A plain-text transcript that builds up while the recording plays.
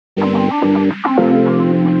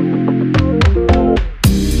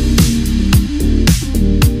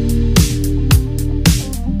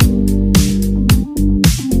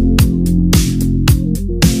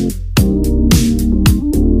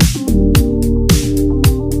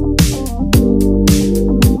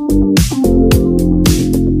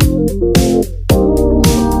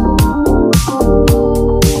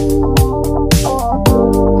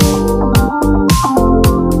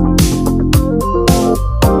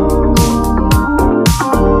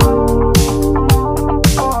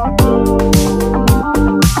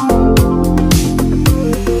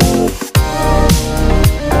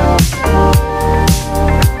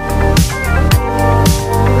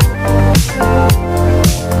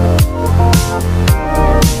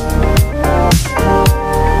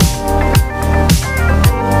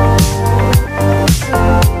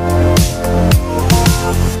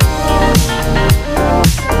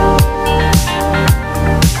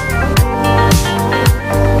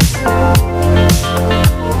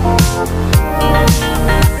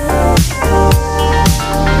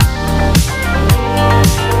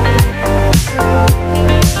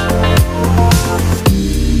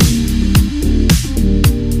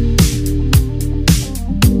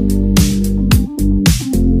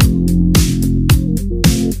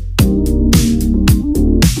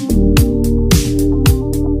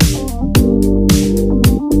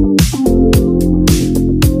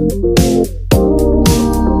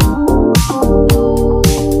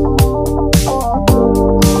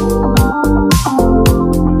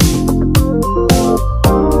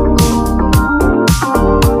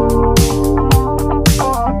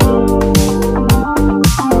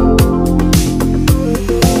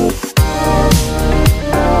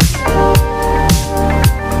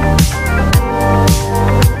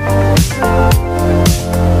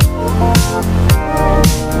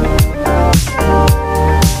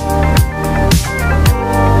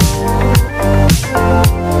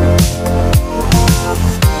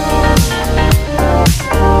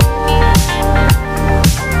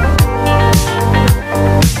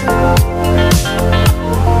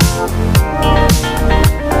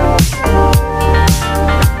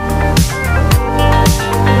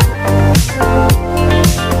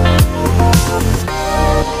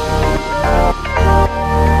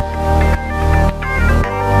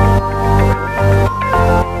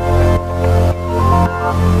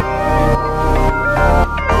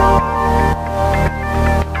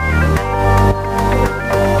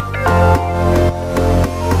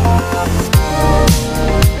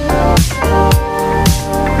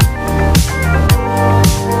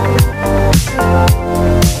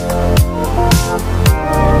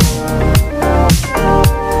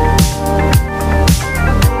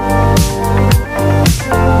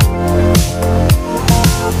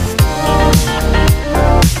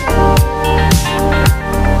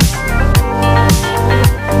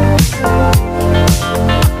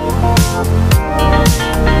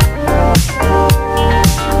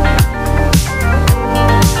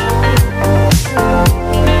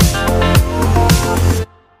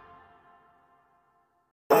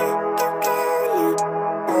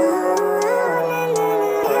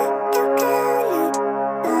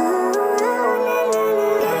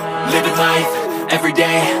Living life,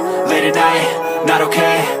 everyday, late at night, not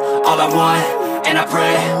okay. All I want, and I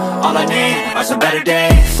pray, all I need are some better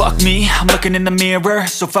days. Fuck me, I'm looking in the mirror,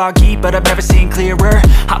 so foggy, but I've never seen clearer.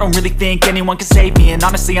 I don't really think anyone can save me, and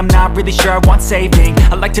honestly I'm not really sure I want saving.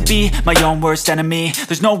 I like to be my own worst enemy.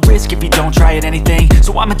 There's no risk if you don't try at anything,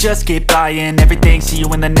 so I'ma just keep buying everything. See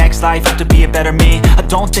you in the next life, hope to be a better me. I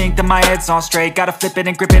don't think that my head's on straight, gotta flip it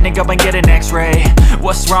and grip it and go and get an x-ray.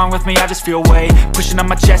 What's wrong with me? I just feel weight pushing on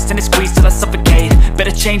my chest and it squeezes till I suffocate.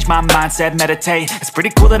 Better change my mindset, meditate. It's pretty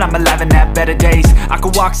cool that I'm alive and have better days. I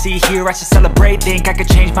could walk, see, hear, I should celebrate. Think I could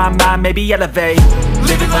change my mind, maybe elevate.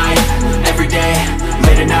 Living life, everyday,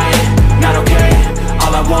 late at night, not okay.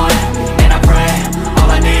 All I want, and I pray, all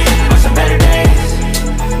I need are some better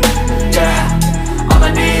days. Yeah, all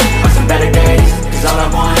I need are some better days. Cause all I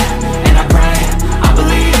want, and I pray, I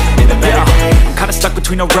believe in the better days. I'm kinda stuck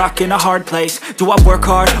between a rock and a hard place. Do I work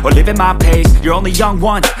hard or live at my pace? You're only young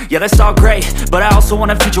once, yeah that's all great, but I also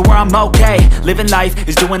want a future where I'm okay. Living life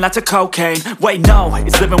is doing lots of cocaine. Wait no,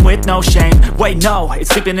 it's living with no shame. Wait no, it's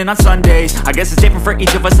sleeping in on Sundays. I guess it's different for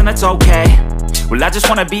each of us and that's okay. Well I just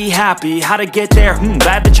wanna be happy, how to get there?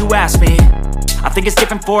 Glad that you asked me. I think it's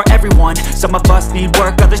different for everyone. Some of us need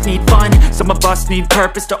work, others need fun. Some of us need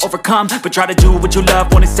purpose to overcome. But try to do what you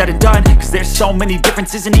love when it's said and done, cause there's so many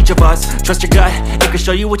differences in each of us. Trust your gut, it can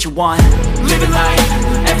show you what you want. Living life,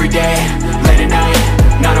 everyday, late at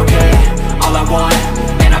night, not okay. All I want,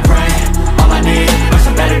 and I pray, all I need are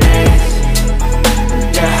some better days.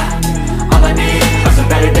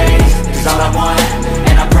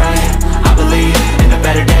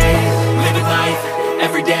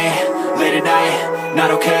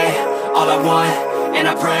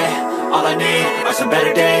 All I need are some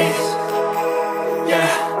better days.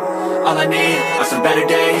 Yeah, all I need are some better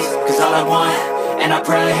days. Cause all I want, and I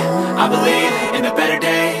pray, I believe in the better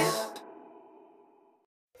days.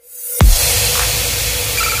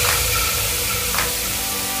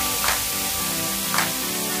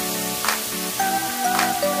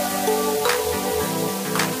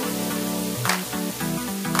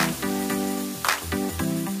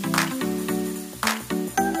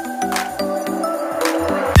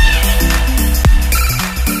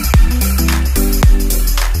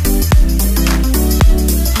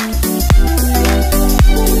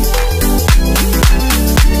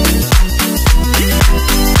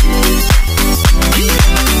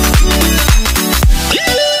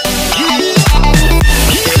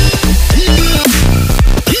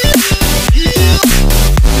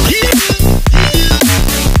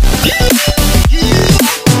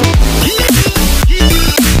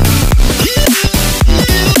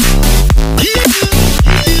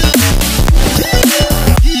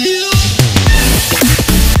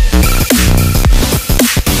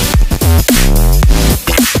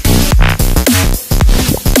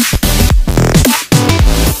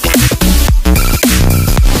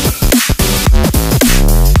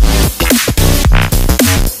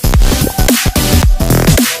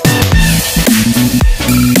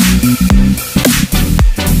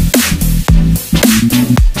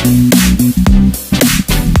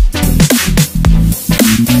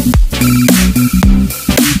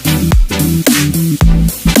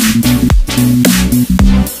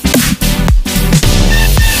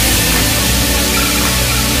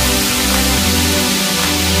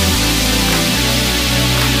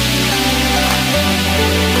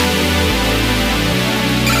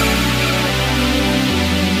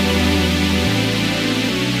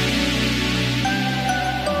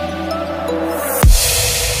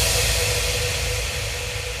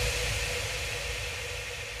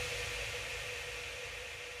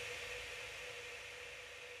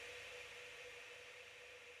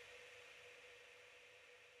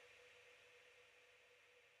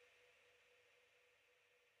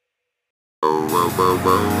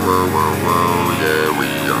 Yeah, we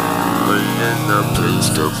are in the place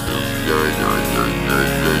to be. Yeah.